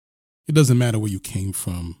It doesn't matter where you came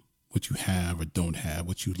from, what you have or don't have,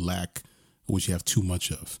 what you lack or what you have too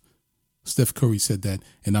much of. Steph Curry said that,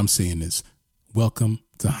 and I'm saying this. Welcome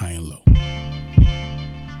to High and Low.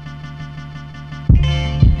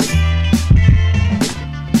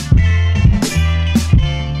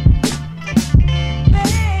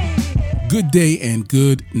 Good day and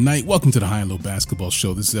good night. Welcome to the High and Low Basketball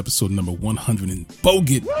Show. This is episode number 100 and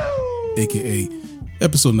Bogut, aka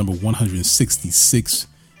episode number 166.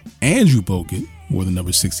 Andrew Bogut wore the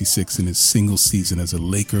number 66 in his single season as a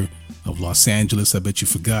Laker of Los Angeles. I bet you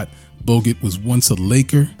forgot. Bogut was once a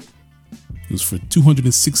Laker. It was for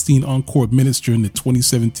 216 on-court minutes during the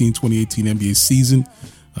 2017-2018 NBA season.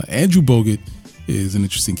 Andrew Bogut is an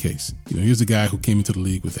interesting case. Here's a guy who came into the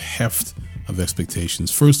league with a heft of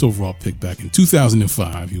expectations. First overall pick back in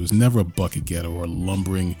 2005. He was never a bucket getter or a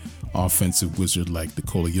lumbering offensive wizard like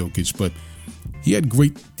Nikola Jokic, but he had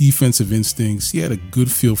great defensive instincts. He had a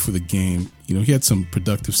good feel for the game. He had some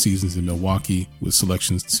productive seasons in Milwaukee with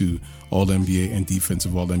selections to All-NBA and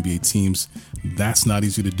defensive All-NBA teams. That's not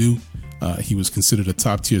easy to do. He was considered a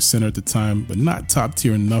top-tier center at the time, but not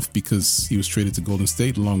top-tier enough because he was traded to Golden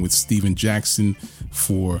State along with Steven Jackson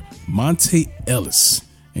for Monte Ellis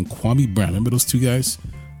and Kwame Brown. Remember those two guys?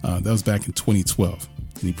 That was back in 2012.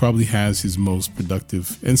 And he probably has his most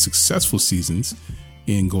productive and successful seasons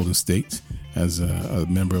in Golden State as a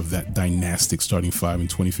member of that dynastic starting five in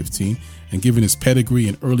 2015. And given his pedigree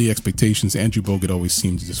and early expectations, Andrew Bogut always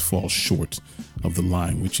seemed to just fall short of the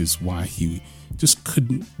line, which is why he just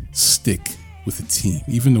couldn't stick with the team.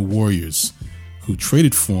 Even the Warriors, who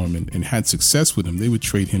traded for him and had success with him, they would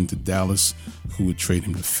trade him to Dallas, who would trade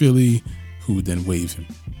him to Philly, who would then waive him.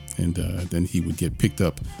 And then he would get picked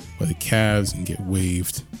up by the Cavs and get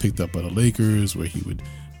waived, picked up by the Lakers, where he would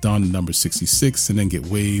don the number 66 and then get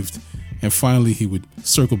waived. And finally, he would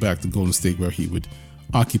circle back to Golden State, where he would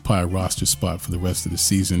occupy a roster spot for the rest of the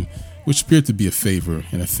season, which appeared to be a favor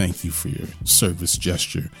and a thank you for your service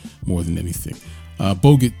gesture more than anything.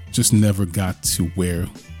 Bogut just never got to where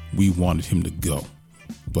we wanted him to go.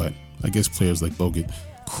 But I guess players like Bogut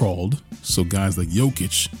crawled, so guys like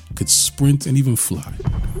Jokic could sprint and even fly.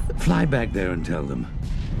 Fly back there and tell them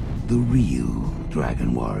the real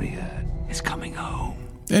Dragon Warrior is coming home.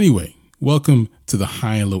 Anyway, welcome to the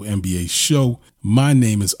High and Low NBA show. My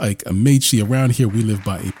name is Ike Amechi. Around here, we live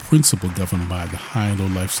by a principle governed by the high and low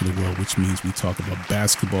lives of the world, which means we talk about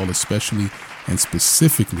basketball, especially and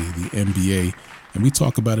specifically the NBA. And we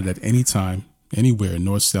talk about it at any time, anywhere,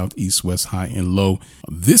 north, south, east, west, high, and low.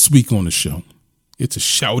 This week on the show, it's a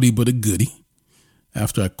shouty but a goodie.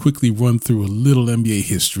 After I quickly run through a little NBA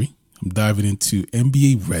history, I'm diving into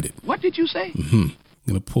NBA Reddit. What did you say?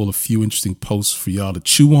 I'm going to pull a few interesting posts for y'all to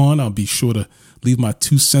chew on. I'll be sure to leave my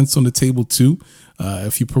 2 cents on the table too.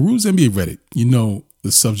 If you peruse NBA Reddit,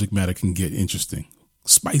 the subject matter can get interesting,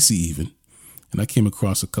 spicy even. And I came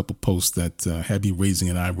across a couple posts that had me raising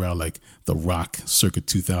an eyebrow like The Rock circa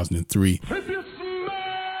 2003.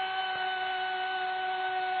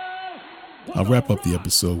 I'll wrap up the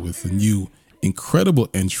episode with a new incredible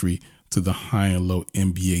entry to the High and Low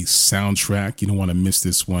NBA soundtrack. You don't want to miss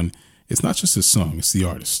this one. It's not just a song, it's the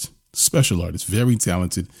artist. Special artist, very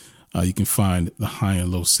talented. You can find the High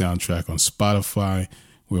and Low soundtrack on Spotify,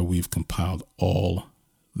 where we've compiled all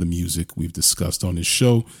the music we've discussed on this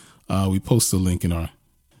show. We post a link in our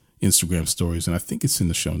Instagram stories, and I think it's in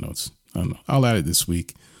the show notes. I don't know. I'll add it this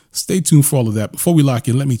week. Stay tuned for all of that. Before we lock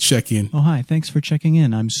in, let me check in. Oh, hi. Thanks for checking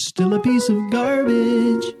in. I'm still a piece of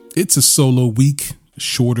garbage. It's a solo week, a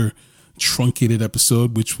shorter, truncated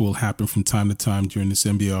episode, which will happen from time to time during this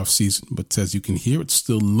NBA offseason. But as you can hear, it's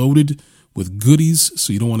still loaded with goodies,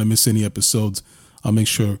 so you don't want to miss any episodes. I'll make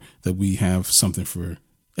sure that we have something for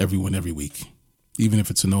everyone every week, even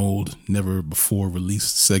if it's an old, never before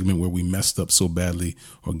released segment where we messed up so badly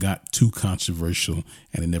or got too controversial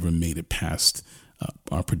and it never made it past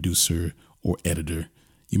our producer or editor.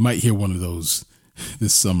 You might hear one of those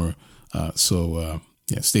this summer. So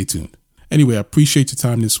stay tuned. Anyway, I appreciate your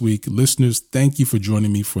time this week. Listeners, thank you for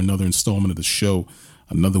joining me for another installment of the show.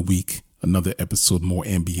 Another week, another episode, more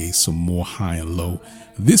NBA, some more high and low.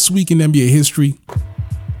 This week in NBA history,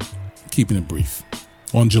 keeping it brief.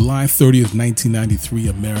 On July 30th, 1993,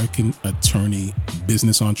 American attorney,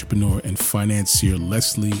 business entrepreneur, and financier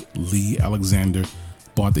Leslie Lee Alexander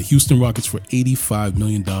bought the Houston Rockets for $85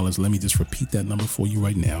 million. Let me just repeat that number for you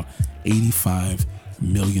right now. $85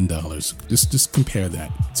 million. Just compare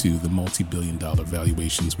that to the multi-billion-dollar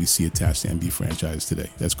valuations we see attached to NBA franchises today.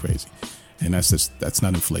 That's crazy. And that's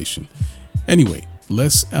not inflation. Anyway,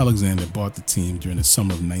 Les Alexander bought the team during the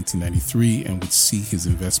summer of 1993 and would see his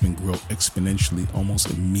investment grow exponentially almost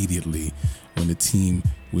immediately when the team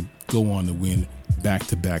would go on to win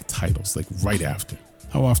back-to-back titles, like right after.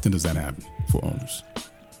 How often does that happen for owners?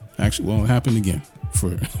 Actually, well, it happened again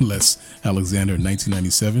for Les Alexander in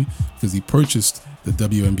 1997 because he purchased the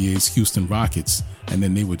WNBA's Houston Rockets, and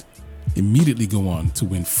then they would immediately go on to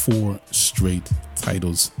win 4 straight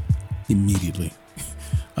titles immediately.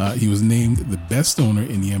 He was named the best owner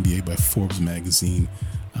in the NBA by Forbes magazine.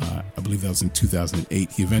 I believe that was in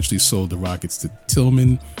 2008. He eventually sold the Rockets to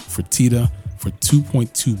Tillman Fertitta for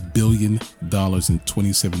 $2.2 billion in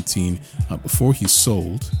 2017. Before he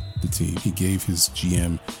sold the team, he gave his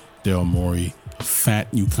GM, Daryl Morey, a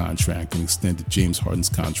fat new contract and extended James Harden's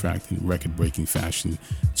contract in record-breaking fashion,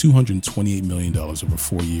 $228 million over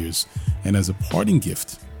 4 years. And as a parting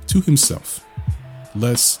gift to himself,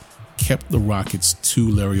 Les kept the Rockets 2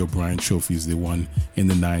 Larry O'Brien trophies they won in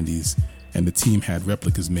the 90s, and the team had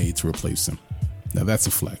replicas made to replace them. Now that's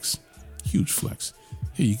a flex, huge flex.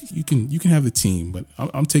 Hey, you can have the team, but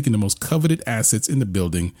I'm taking the most coveted assets in the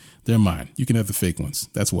building. They're mine. You can have the fake ones.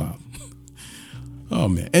 That's wild. Oh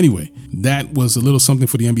man. Anyway, that was a little something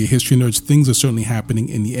for the NBA history nerds. Things are certainly happening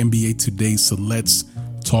in the NBA today, so let's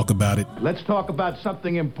talk about it. Let's talk about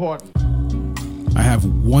something important. I have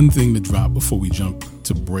one thing to drop before we jump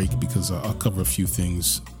to break because I'll cover a few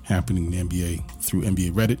things happening in the NBA through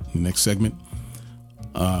NBA Reddit in the next segment.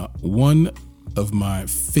 One of my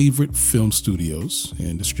favorite film studios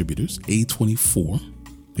and distributors, A24,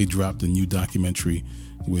 they dropped a new documentary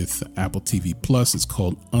with Apple TV Plus. It's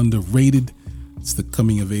called Underrated. It's the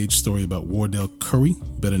coming-of-age story about Wardell Curry,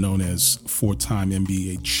 better known as 4-time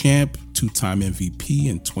NBA champ, 2-time MVP,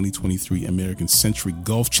 and 2023 American Century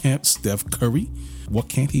Golf champ Steph Curry. What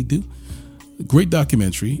can't he do? Great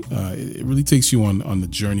documentary. It really takes you on the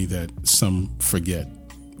journey that some forget,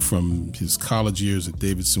 from his college years at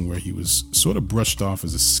Davidson, where he was sort of brushed off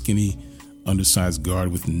as a skinny, undersized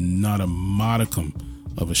guard with not a modicum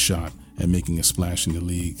of a shot at making a splash in the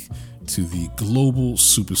league, to the global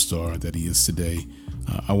superstar that he is today.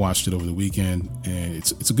 I watched it over the weekend, and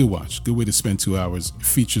it's a good watch. Good way to spend 2 hours. It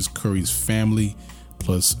features Curry's family,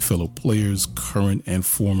 plus fellow players, current and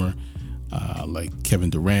former, like Kevin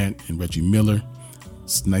Durant and Reggie Miller.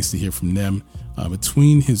 It's nice to hear from them.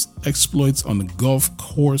 Between his exploits on the golf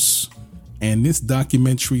course and this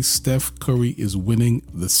documentary, Steph Curry is winning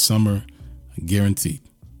the summer, guaranteed.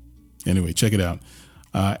 Anyway, check it out.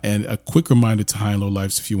 And a quick reminder to High and Low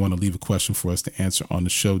Lives, if you want to leave a question for us to answer on the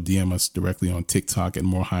show, DM us directly on TikTok at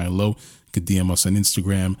More High and Low. You could DM us on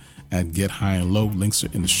Instagram at Get High and Low. Links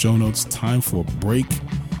are in the show notes. Time for a break.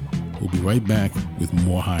 We'll be right back with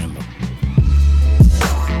more High and Low.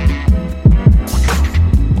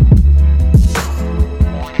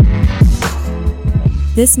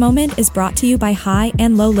 This moment is brought to you by High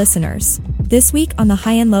and Low listeners. This week on the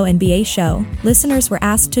High and Low NBA show, listeners were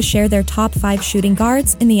asked to share their top 5 shooting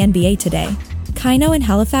guards in the NBA today. Kino in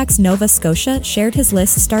Halifax, Nova Scotia shared his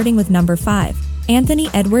list starting with number 5, Anthony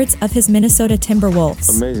Edwards of his Minnesota Timberwolves.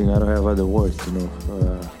 Amazing, I don't have other words,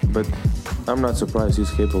 but I'm not surprised he's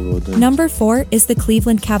capable of doing it. Number 4 is the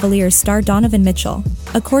Cleveland Cavaliers star Donovan Mitchell.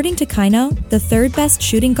 According to Kino, the 3rd best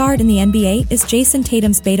shooting guard in the NBA is Jason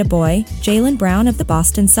Tatum's beta boy, Jaylen Brown of the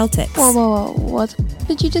Boston Celtics. Whoa, what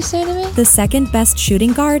did you just say to me? The 2nd best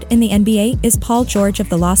shooting guard in the NBA is Paul George of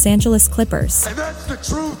the Los Angeles Clippers. And that's the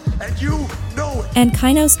truth, and you know it. And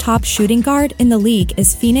Kino's top shooting guard in the league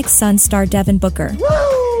is Phoenix Suns star Devin Booker.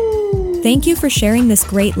 Woo! Thank you for sharing this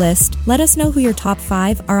great list. Let us know who your top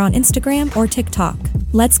 5 are on Instagram or TikTok.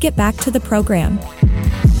 Let's get back to the program.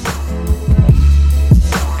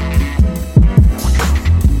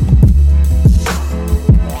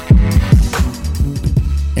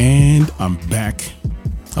 And I'm back.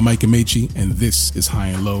 I'm Mike Amechi, and this is High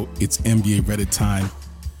and Low. It's NBA Reddit time.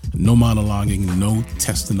 No monologuing, no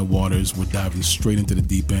testing the waters. We're diving straight into the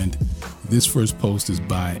deep end. This first post is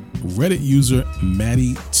by Reddit user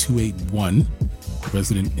Maddie281,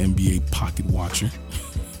 resident NBA pocket watcher.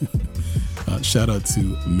 Shout out to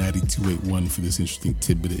Maddie281 for this interesting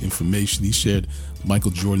tidbit of information. He shared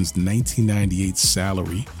Michael Jordan's 1998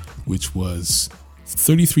 salary, which was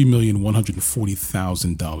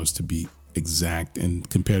 $33,140,000 to be exact, and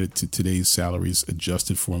compared it to today's salaries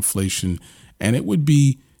adjusted for inflation, and it would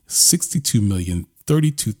be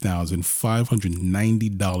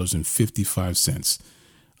 $62,032,590.55.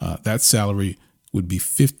 That salary would be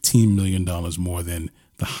 $15 million more than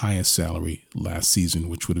the highest salary last season,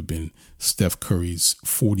 which would have been Steph Curry's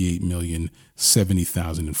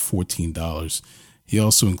 $48,070,014. He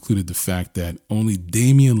also included the fact that only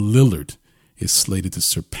Damian Lillard is slated to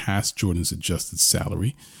surpass Jordan's adjusted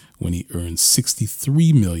salary when he earned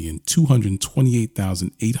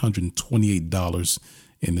 $63,228,828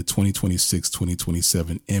 in the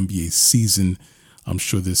 2026-2027 NBA season. I'm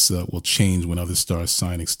sure this will change when other stars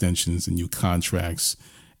sign extensions and new contracts.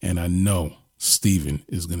 And I know Steven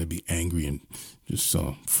is going to be angry and just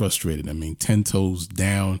frustrated. I mean, 10 toes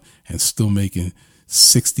down and still making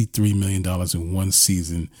 $63 million in one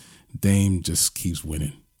season. Dame just keeps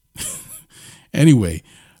winning. Anyway,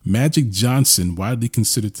 Magic Johnson, widely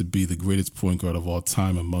considered to be the greatest point guard of all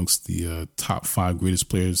time amongst the top 5 greatest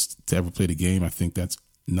players to ever play the game. I think that's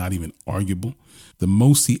not even arguable. The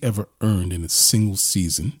most he ever earned in a single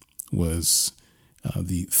season was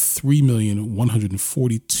the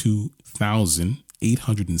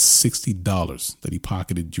 $3,142,860 that he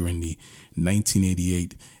pocketed during the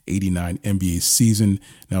 1988-89 NBA season.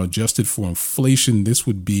 Now, adjusted for inflation, this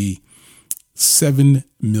would be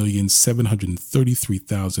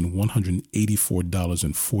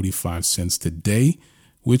 $7,733,184.45 today,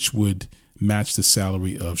 which would match the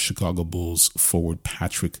salary of Chicago Bulls forward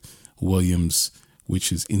Patrick Williams,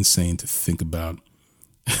 which is insane to think about.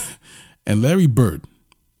 And Larry Bird,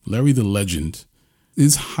 Larry the Legend,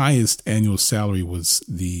 his highest annual salary was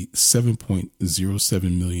the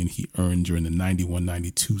 $7.07 million he earned during the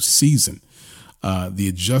 91-92 season. The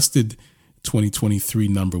adjusted 2023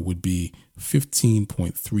 number would be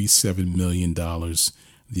 $15.37 million,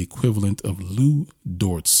 the equivalent of Lou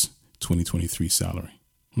Dort's 2023 salary.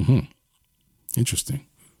 Interesting.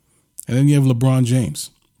 And then you have LeBron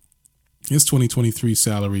James. His 2023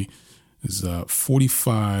 salary is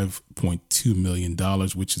 $45.2 million,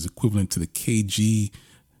 which is equivalent to the KG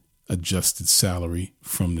adjusted salary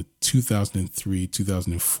from the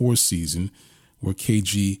 2003-2004 season, where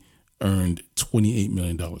KG earned $28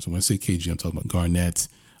 million. And when I say KG, I'm talking about Garnett.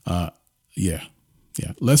 Yeah.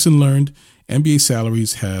 Lesson learned, NBA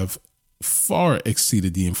salaries have far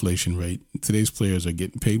exceeded the inflation rate. Today's players are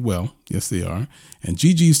getting paid well. Yes, they are. And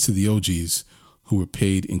GG's to the OGs who were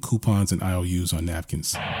paid in coupons and IOUs on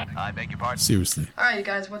napkins. I beg your pardon. Seriously. All right, you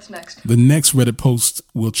guys, what's next? The next Reddit post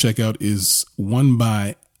we'll check out is one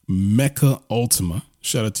by Mecca Ultima.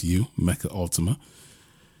 Shout out to you, Mecca Ultima.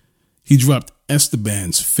 He dropped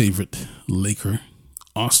Esteban's favorite Laker,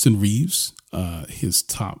 Austin Reeves, his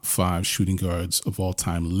top 5 shooting guards of all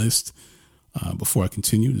time list. Before I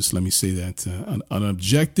continue, just let me say that an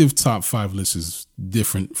objective top 5 list is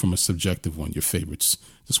different from a subjective one, your favorites.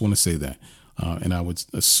 Just want to say that. And I would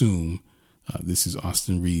assume this is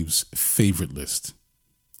Austin Reeves' favorite list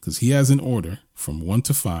because he has an order from 1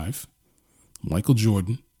 to 5, Michael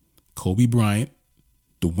Jordan, Kobe Bryant,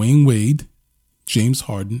 Dwayne Wade, James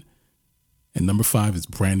Harden, and number 5 is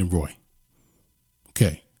Brandon Roy.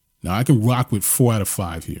 Okay, now I can rock with 4 out of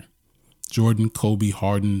 5 here. Jordan, Kobe,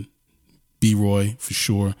 Harden, B-Roy for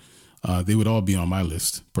sure. They would all be on my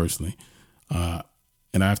list personally.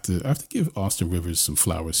 And I have to give Austin Rivers some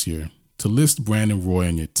flowers here. To list Brandon Roy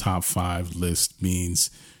on your top 5 list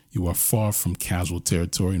means you are far from casual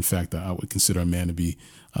territory. In fact, I would consider a man to be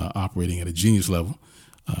operating at a genius level,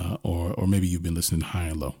 or maybe you've been listening high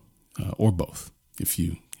and low, or both. If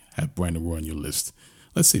you have Brandon Roy on your list,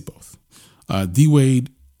 let's say both. D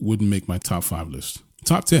Wade wouldn't make my top 5 list.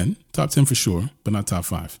 Top 10 for sure, but not top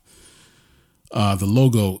 5. The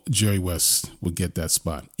logo Jerry West would get that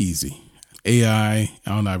spot easy. AI,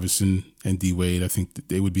 Allen Iverson, and D Wade, I think that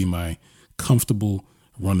they would be my comfortable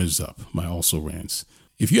runners-up, my also-rans.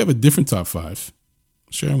 If you have a different top 5,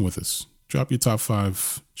 share them with us. Drop your top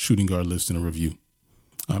 5 shooting guard list in a review.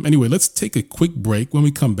 Anyway, let's take a quick break. When we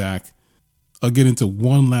come back, I'll get into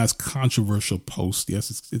one last controversial post. Yes,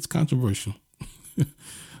 it's controversial.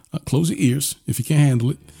 Close your ears if you can't handle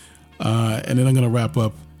it. And then I'm going to wrap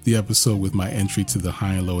up the episode with my entry to the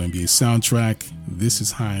High and Low NBA soundtrack. This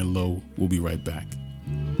is High and Low. We'll be right back.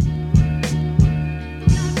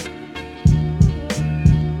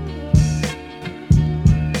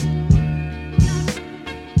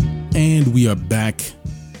 And we are back.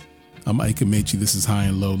 I'm Ike Amechi. This is High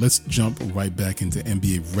and Low. Let's jump right back into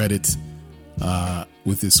NBA Reddit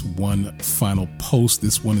with this one final post.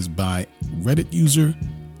 This one is by Reddit user,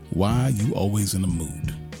 Why You Always in a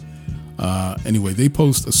Mood? Anyway, they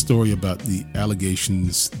post a story about the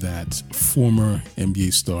allegations that former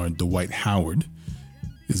NBA star Dwight Howard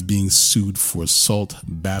is being sued for assault,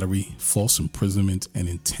 battery, false imprisonment, and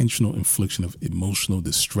intentional infliction of emotional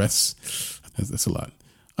distress. That's a lot.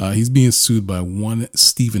 He's being sued by one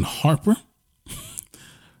Stephen Harper,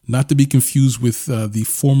 not to be confused with the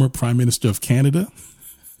former Prime Minister of Canada.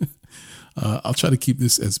 I'll try to keep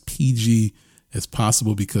this as PG as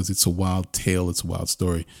possible because it's a wild tale. It's a wild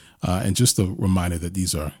story. And just a reminder that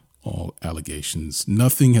these are all allegations.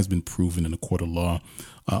 Nothing has been proven in a court of law.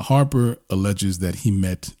 Harper alleges that he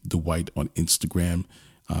met Dwight on Instagram.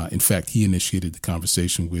 In fact, he initiated the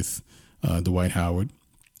conversation with Dwight Howard,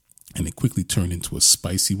 and it quickly turned into a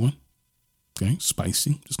spicy one. Okay,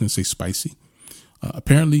 spicy. Just going to say spicy.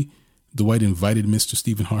 Apparently, Dwight invited Mr.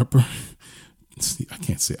 Stephen Harper. I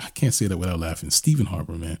can't say that without laughing. Stephen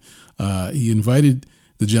Harper, man. He invited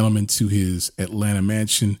the gentleman to his Atlanta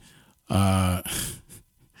mansion. I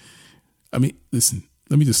mean, listen,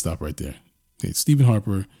 let me just stop right there. Okay, Stephen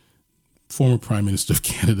Harper, former Prime Minister of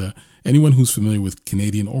Canada. Anyone who's familiar with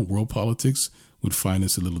Canadian or world politics would find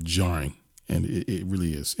this a little jarring, and it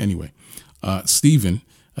really is. Anyway, Stephen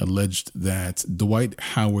alleged that Dwight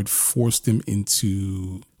Howard forced him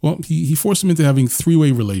into, he forced him into having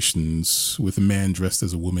three-way relations with a man dressed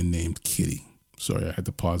as a woman named Kitty. Sorry, I had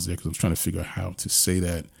to pause there because I'm trying to figure out how to say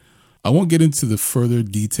that. I won't get into the further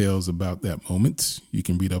details about that moment. You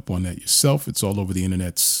can read up on that yourself. It's all over the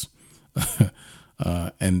internets.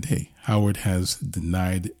 And hey, Howard has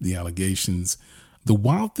denied the allegations. The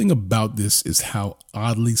wild thing about this is how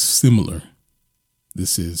oddly similar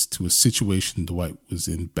this is to a situation Dwight was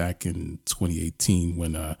in back in 2018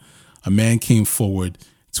 when a man came forward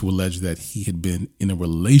to allege that he had been in a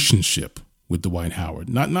relationship with Dwight Howard.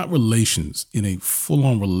 Not relations, in a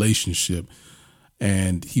full-on relationship.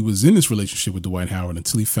 And he was in this relationship with Dwight Howard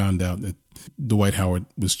until he found out that Dwight Howard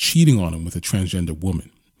was cheating on him with a transgender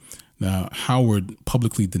woman. Now, Howard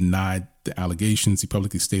publicly denied the allegations. He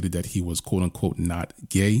publicly stated that he was, quote unquote, not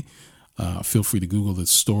gay. Feel free to Google the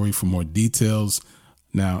story for more details.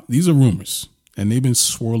 Now, these are rumors, and they've been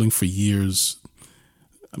swirling for years.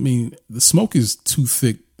 I mean, the smoke is too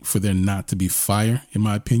thick for there not to be fire, in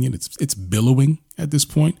my opinion. It's billowing at this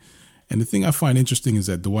point. And the thing I find interesting is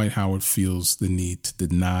that Dwight Howard feels the need to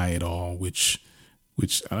deny it all, which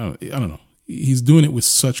I don't know. He's doing it with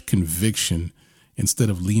such conviction instead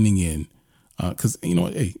of leaning in. Because, you know,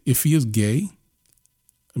 hey, if he is gay,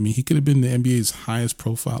 I mean, he could have been the NBA's highest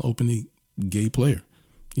profile openly gay player,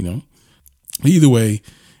 you know. Either way,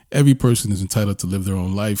 every person is entitled to live their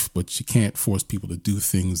own life, but you can't force people to do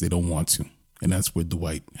things they don't want to. And that's where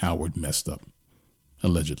Dwight Howard messed up,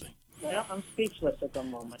 allegedly. Yeah, I'm speechless at the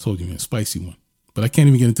moment. Told you, man, spicy one. But I can't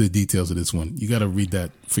even get into the details of this one. You got to read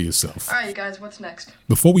that for yourself. All right, you guys, what's next?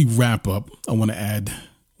 Before we wrap up, I want to add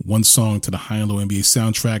one song to the High and Low NBA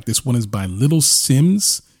soundtrack. This one is by Little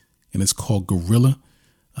Sims, and it's called Gorilla.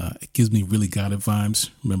 It gives me Really Got It vibes.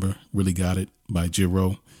 Remember Really Got It by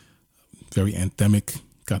Jiro? Very anthemic.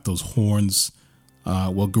 Got those horns.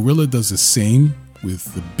 Well, Gorilla does the same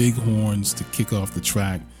with the big horns to kick off the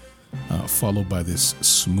track, followed by this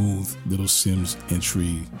smooth Little Sims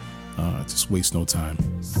entry. Just waste no time.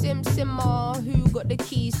 Simmer, who got the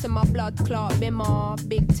keys to my blood clot bimmer?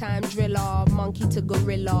 Big time driller, monkey to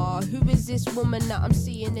gorilla. Who is this woman that I'm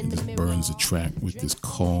seeing in the mirror? Burns the track with this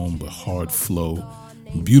calm but hard flow.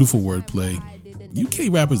 Beautiful wordplay.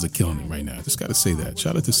 UK rappers are killing it right now. Just got to say that.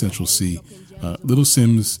 Shout out to Central C. Little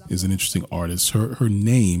Sims is an interesting artist. Her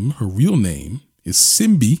real name is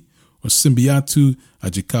Simbi or Simbiatu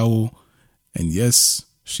Ajikawo. And yes,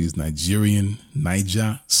 she's Nigerian,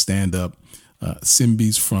 Niger, stand up.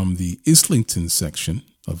 Simbi's from the Islington section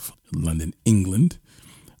of London, England.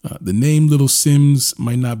 The name Little Sims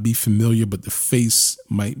might not be familiar, but the face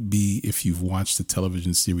might be if you've watched the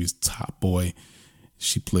television series Top Boy.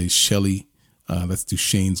 She plays Shelly. That's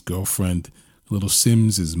Duchesne's girlfriend. Little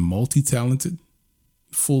Sims is multi-talented.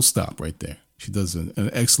 Full stop right there. She does an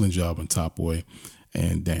excellent job on Top Boy.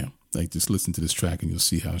 And damn, like just listen to this track and you'll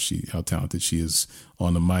see how talented she is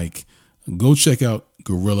on the mic. Go check out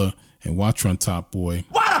Gorilla and watch her on Top Boy.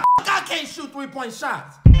 Why the fuck I can't shoot 3-point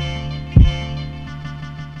shots?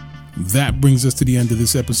 That brings us to the end of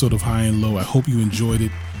this episode of High and Low. I hope you enjoyed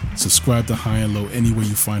it. Subscribe to High and Low anywhere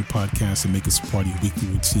you find podcasts and make us a part of your weekly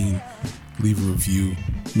routine. Leave a review.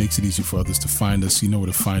 Makes it easy for others to find us. You know where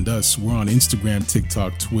to find us. We're on Instagram,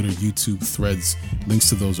 TikTok, Twitter, YouTube, Threads. Links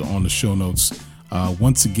to those are on the show notes.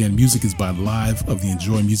 Once again, music is by Live of the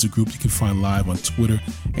Enjoy Music Group. You can find Live on Twitter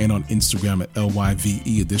and on Instagram at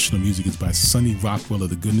LYVE. Additional music is by Sonny Rockwell of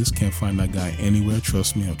The Goodness. Can't find that guy anywhere.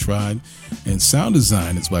 Trust me, I've tried. And sound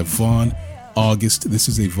design is by Vaughn August. This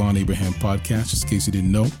is a Vaughn Abraham podcast, just in case you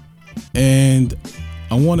didn't know. And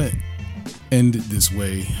I want to end it this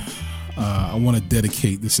way. I want to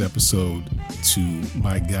dedicate this episode to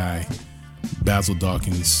my guy, Basil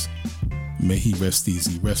Dawkins. May he rest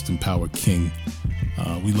easy. Rest in power, King.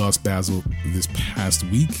 We lost Basil this past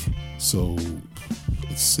week, so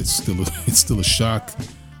it's still a shock.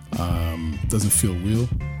 Doesn't feel real.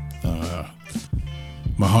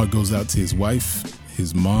 My heart goes out to his wife,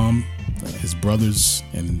 his mom, his brothers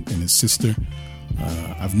and his sister.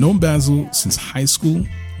 I've known Basil since high school.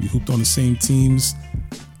 We hooped on the same teams.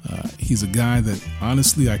 He's a guy that,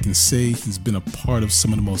 honestly, I can say he's been a part of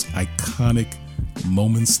some of the most iconic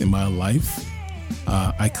moments in my life.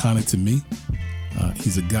 Iconic to me.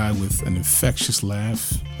 He's a guy with an infectious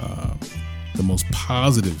laugh, the most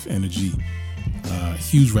positive energy,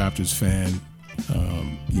 huge Raptors fan.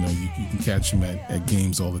 You can catch him at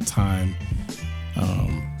games all the time.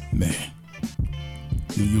 Man,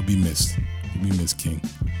 you'll be missed. You'll be missed, King.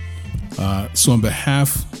 So on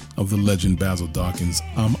behalf of the legend Basil Dawkins,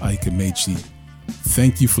 I'm Ike Amechi.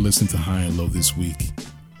 Thank you for listening to High and Low this week.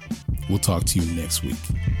 We'll talk to you next week.